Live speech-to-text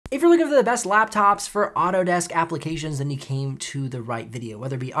If you're looking for the best laptops for Autodesk applications, then you came to the right video.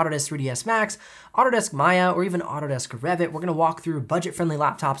 Whether it be Autodesk 3ds Max, Autodesk Maya, or even Autodesk Revit, we're gonna walk through budget-friendly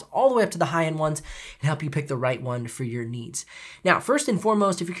laptops all the way up to the high-end ones and help you pick the right one for your needs. Now, first and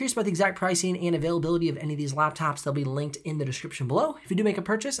foremost, if you're curious about the exact pricing and availability of any of these laptops, they'll be linked in the description below. If you do make a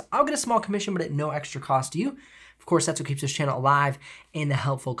purchase, I'll get a small commission, but at no extra cost to you. Of course, that's what keeps this channel alive and the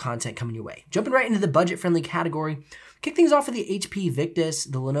helpful content coming your way. Jumping right into the budget-friendly category, kick things off with the HP Victus,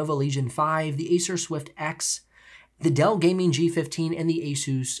 the Lenovo Legion 5, the Acer Swift X, the Dell Gaming G15, and the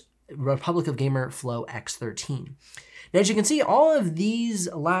Asus Republic of Gamer Flow X13. Now, as you can see, all of these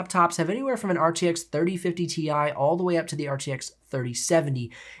laptops have anywhere from an RTX 3050 Ti all the way up to the RTX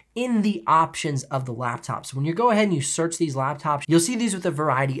 3070 in the options of the laptops. So when you go ahead and you search these laptops, you'll see these with a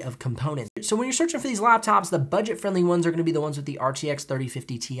variety of components. So when you're searching for these laptops, the budget-friendly ones are gonna be the ones with the RTX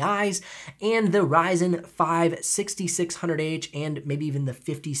 3050 Ti's and the Ryzen 5 6600H and maybe even the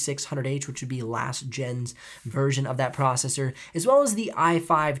 5600H, which would be last gen's version of that processor, as well as the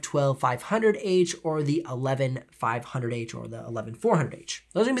i5 12500H or the 11500H or the 11400H.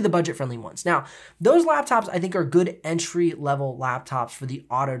 Those are gonna be the budget-friendly ones. Now, those laptops I think are good entry-level laptops for the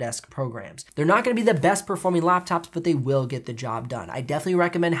Autodesk programs. They're not going to be the best performing laptops, but they will get the job done. I definitely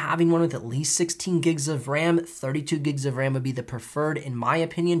recommend having one with at least 16 gigs of RAM. 32 gigs of RAM would be the preferred in my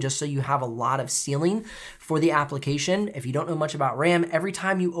opinion, just so you have a lot of ceiling for the application. If you don't know much about RAM, every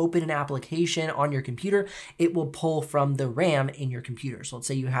time you open an application on your computer, it will pull from the RAM in your computer. So let's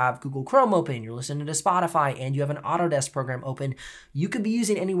say you have Google Chrome open, you're listening to Spotify, and you have an Autodesk program open. You could be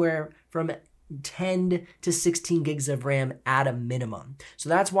using anywhere from 10 to 16 gigs of RAM at a minimum. So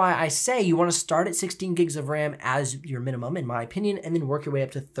that's why I say you want to start at 16 gigs of RAM as your minimum, in my opinion, and then work your way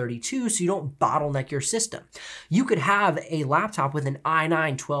up to 32 so you don't bottleneck your system. You could have a laptop with an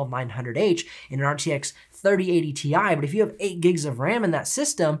i9 12900H and an RTX 3080 Ti, but if you have 8 gigs of RAM in that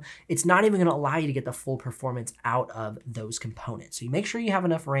system, it's not even going to allow you to get the full performance out of those components. So you make sure you have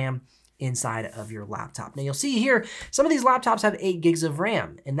enough RAM inside of your laptop. Now you'll see here, some of these laptops have 8 gigs of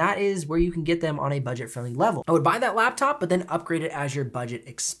RAM, and that is where you can get them on a budget-friendly level. I would buy that laptop, but then upgrade it as your budget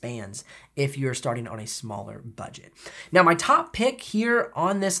expands if you're starting on a smaller budget. Now my top pick here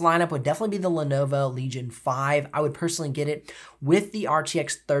on this lineup would definitely be the Lenovo Legion 5. I would personally get it with the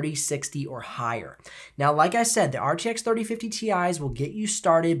RTX 3060 or higher. Now, like I said, the RTX 3050 Ti's will get you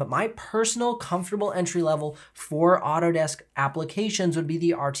started, but my personal comfortable entry level for Autodesk applications would be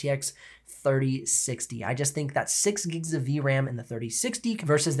the RTX 3060. I just think that 6 gigs of VRAM in the 3060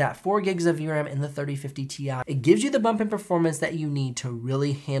 versus that 4 gigs of VRAM in the 3050 Ti, it gives you the bump in performance that you need to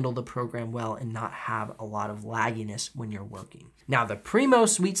really handle the program well and not have a lot of lagginess when you're working. Now, the primo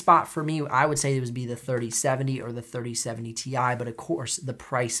sweet spot for me, I would say it would be the 3070 or the 3070 Ti, but of course the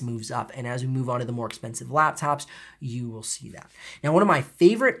price moves up. And as we move on to the more expensive laptops, you will see that. Now, one of my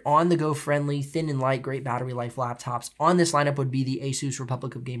favorite on-the-go friendly, thin and light, great battery life laptops on this lineup would be the Asus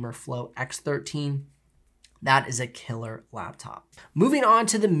Republic of Gamer Flow X13. That is a killer laptop. Moving on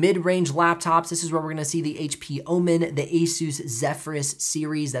to the mid-range laptops, this is where we're gonna see the HP Omen, the Asus Zephyrus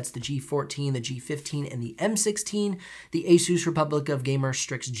series, that's the G14, the G15, and the M16, the Asus Republic of Gamer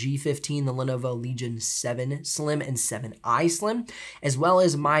Strix G15, the Lenovo Legion 7 Slim and 7i Slim, as well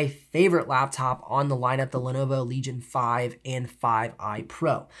as my favorite laptop on the lineup, the Lenovo Legion 5 and 5i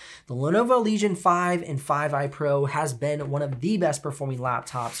Pro. The Lenovo Legion 5 and 5i Pro has been one of the best performing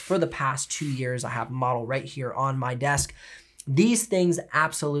laptops for the past 2 years. I have a model right here on my desk. These things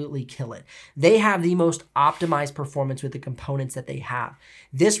absolutely kill it. They have the most optimized performance with the components that they have.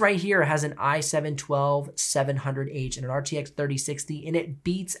 This right here has an i7-12700H and an RTX 3060, and it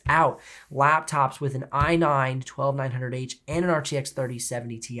beats out laptops with an i9 12900H and an RTX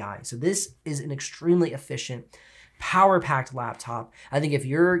 3070 Ti. So this is an extremely efficient, power-packed laptop. I think if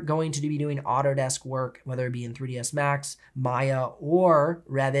you're going to be doing Autodesk work, whether it be in 3ds Max, Maya, or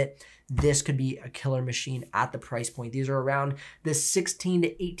Revit, this could be a killer machine at the price point. These are around the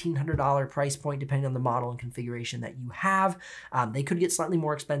 $1,600 to $1,800 price point, depending on the model and configuration that you have. They could get slightly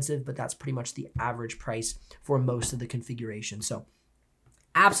more expensive, but that's pretty much the average price for most of the configuration. So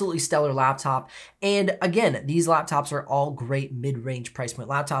absolutely stellar laptop. And again, these laptops are all great mid-range price point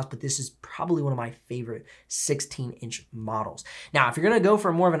laptops, but this is probably one of my favorite 16-inch models. Now, if you're gonna go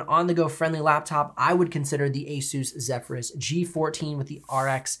for more of an on-the-go friendly laptop, I would consider the Asus Zephyrus G14 with the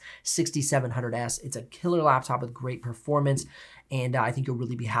RX 6700S. It's a killer laptop with great performance, and I think you'll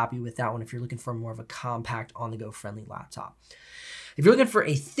really be happy with that one if you're looking for more of a compact on-the-go friendly laptop. If you're looking for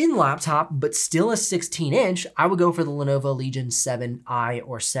a thin laptop, but still a 16-inch, I would go for the Lenovo Legion 7i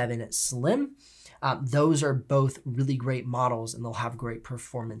or 7 Slim. Those are both really great models, and they'll have great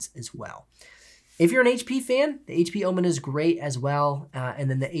performance as well. If you're an HP fan, the HP Omen is great as well. And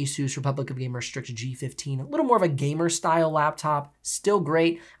then the Asus Republic of Gamers Strix G15, a little more of a gamer style laptop, still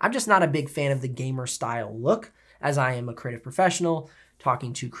great. I'm just not a big fan of the gamer style look, as I am a creative professional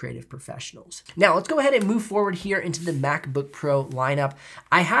talking to creative professionals. Now let's go ahead and move forward here into the MacBook Pro lineup.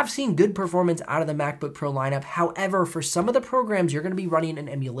 I have seen good performance out of the MacBook Pro lineup. However, for some of the programs, you're gonna be running an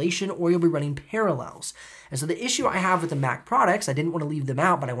emulation or you'll be running Parallels. And so the issue I have with the Mac products, I didn't wanna leave them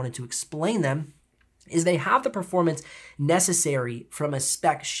out, but I wanted to explain them, is they have the performance necessary from a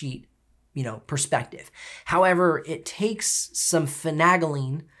spec sheet, perspective. However, it takes some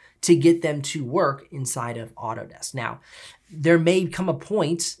finagling to get them to work inside of Autodesk. Now, there may come a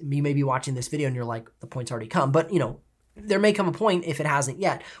point, you may be watching this video and you're like, the point's already come, but there may come a point, if it hasn't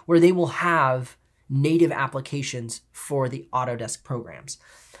yet, where they will have native applications for the Autodesk programs.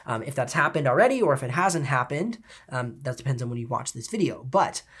 If that's happened already or if it hasn't happened, that depends on when you watch this video.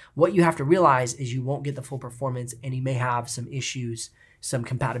 But what you have to realize is you won't get the full performance and you may have some issues, some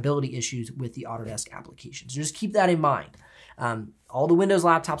compatibility issues with the Autodesk applications. So just keep that in mind. All the Windows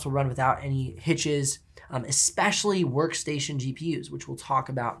laptops will run without any hitches, especially workstation GPUs, which we'll talk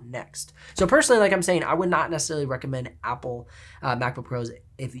about next. So personally, like I'm saying, I would not necessarily recommend Apple MacBook Pros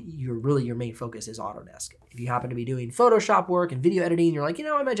if your main focus is Autodesk. If you happen to be doing Photoshop work and video editing, you're like,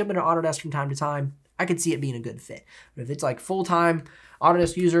 I might jump into Autodesk from time to time, I could see it being a good fit. But if it's like full-time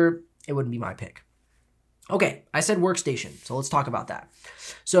Autodesk user, it wouldn't be my pick. Okay, I said workstation, so let's talk about that.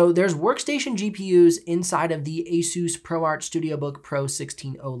 So there's workstation GPUs inside of the Asus ProArt StudioBook Pro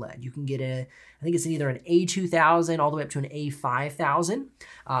 16 OLED. You can get I think it's either an A2000 all the way up to an A5000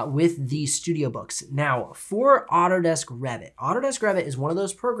 with the StudioBooks. Now, for Autodesk Revit is one of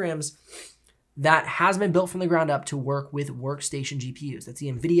those programs that has been built from the ground up to work with workstation GPUs. That's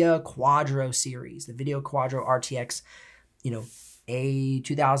the NVIDIA Quadro series, the Video Quadro RTX,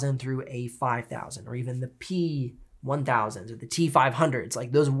 A2000 through A5000, or even the P1000s or the T500s.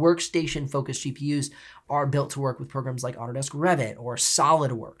 Like those workstation focused GPUs are built to work with programs like Autodesk Revit or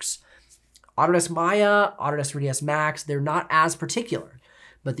Solidworks. Autodesk Maya, Autodesk 3ds Max, they're not as particular,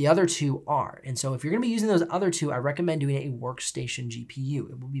 but the other two are. And so if you're gonna be using those other two, I recommend doing a workstation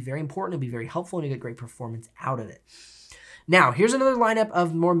GPU. It will be very important, it'll be very helpful, and you get great performance out of it. Now, here's another lineup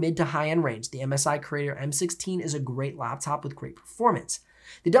of more mid to high end range. The MSI Creator M16 is a great laptop with great performance.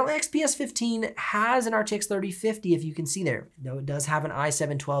 The Dell XPS 15 has an RTX 3050, if you can see there. Though it does have an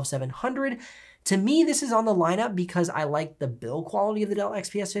i7-12700. To me, this is on the lineup because I like the build quality of the Dell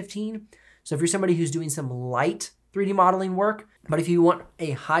XPS 15. So if you're somebody who's doing some light 3D modeling work, but if you want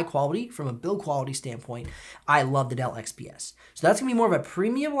a high quality from a build quality standpoint, I love the Dell XPS. So that's gonna be more of a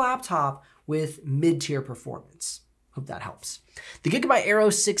premium laptop with mid-tier performance. Hope that helps. The Gigabyte Aero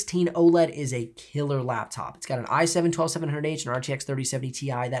 16 OLED is a killer laptop. It's got an i7-12700H and RTX 3070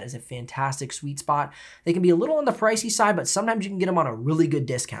 Ti. That is a fantastic sweet spot. They can be a little on the pricey side, but sometimes you can get them on a really good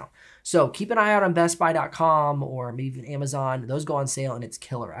discount. So keep an eye out on bestbuy.com or maybe even Amazon. Those go on sale and it's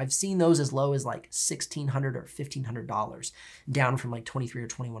killer. I've seen those as low as like $1,600 or $1,500, down from like $2,300 or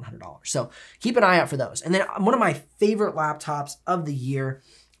 $2,100. So keep an eye out for those. And then one of my favorite laptops of the year,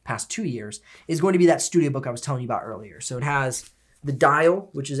 past 2 years, is going to be that StudioBook I was telling you about earlier. So it has the dial,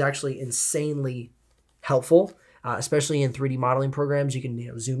 which is actually insanely helpful, especially in 3D modeling programs. You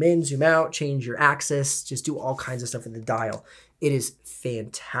can zoom in, zoom out, change your axis, just do all kinds of stuff in the dial. It is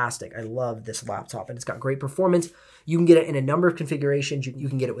fantastic. I love this laptop, and it's got great performance. You can get it in a number of configurations. You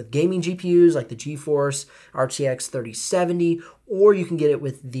can get it with gaming GPUs like the GeForce RTX 3070, or you can get it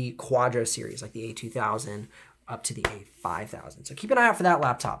with the Quadro series like the A2000 up to the A5000. So keep an eye out for that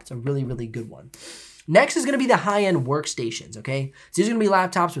laptop. It's a really, really good one. Next is going to be the high-end workstations, okay? So these are going to be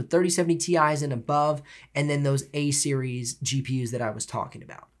laptops with 3070 Ti's and above, and then those A-series GPUs that I was talking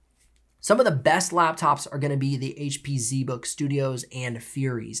about. Some of the best laptops are going to be the HP ZBook Studios and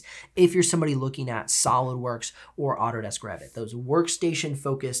Furies if you're somebody looking at SolidWorks or Autodesk Revit, those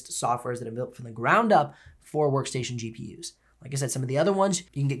workstation-focused softwares that are built from the ground up for workstation GPUs. Like I said, some of the other ones,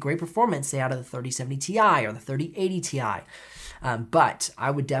 you can get great performance, say out of the 3070 Ti or the 3080 Ti. But I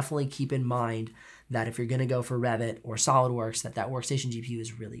would definitely keep in mind that if you're gonna go for Revit or SolidWorks, that workstation GPU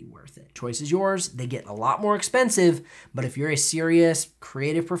is really worth it. Choice is yours. They get a lot more expensive, but if you're a serious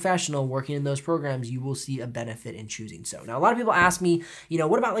creative professional working in those programs, you will see a benefit in choosing so. Now, a lot of people ask me,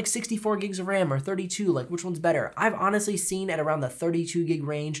 what about like 64 gigs of RAM or 32? Like, which one's better? I've honestly seen at around the 32 gig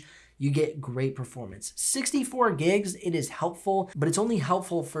range, you get great performance. 64 gigs, it is helpful, but it's only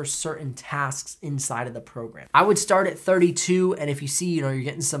helpful for certain tasks inside of the program. I would start at 32, and if you see, you're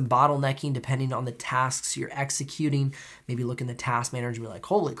getting some bottlenecking depending on the tasks you're executing, maybe look in the task manager and be like,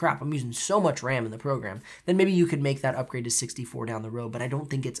 holy crap, I'm using so much RAM in the program, then maybe you could make that upgrade to 64 down the road, but I don't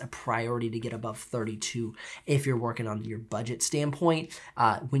think it's a priority to get above 32 if you're working on your budget standpoint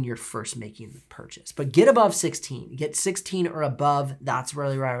when you're first making the purchase. But get above 16, get 16 or above, that's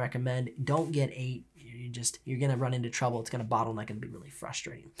really where I recommend. Don't get 8. You're going to run into trouble. It's going to bottleneck and be really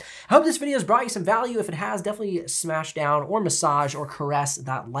frustrating. I hope this video has brought you some value. If it has, definitely smash down or massage or caress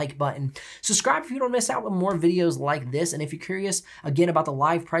that like button. Subscribe if you don't miss out on more videos like this. And if you're curious, again, about the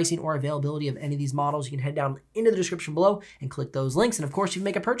live pricing or availability of any of these models, you can head down into the description below and click those links. And of course, if you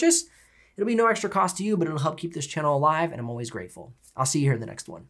make a purchase, it'll be no extra cost to you, but it'll help keep this channel alive, and I'm always grateful. I'll see you here in the next one.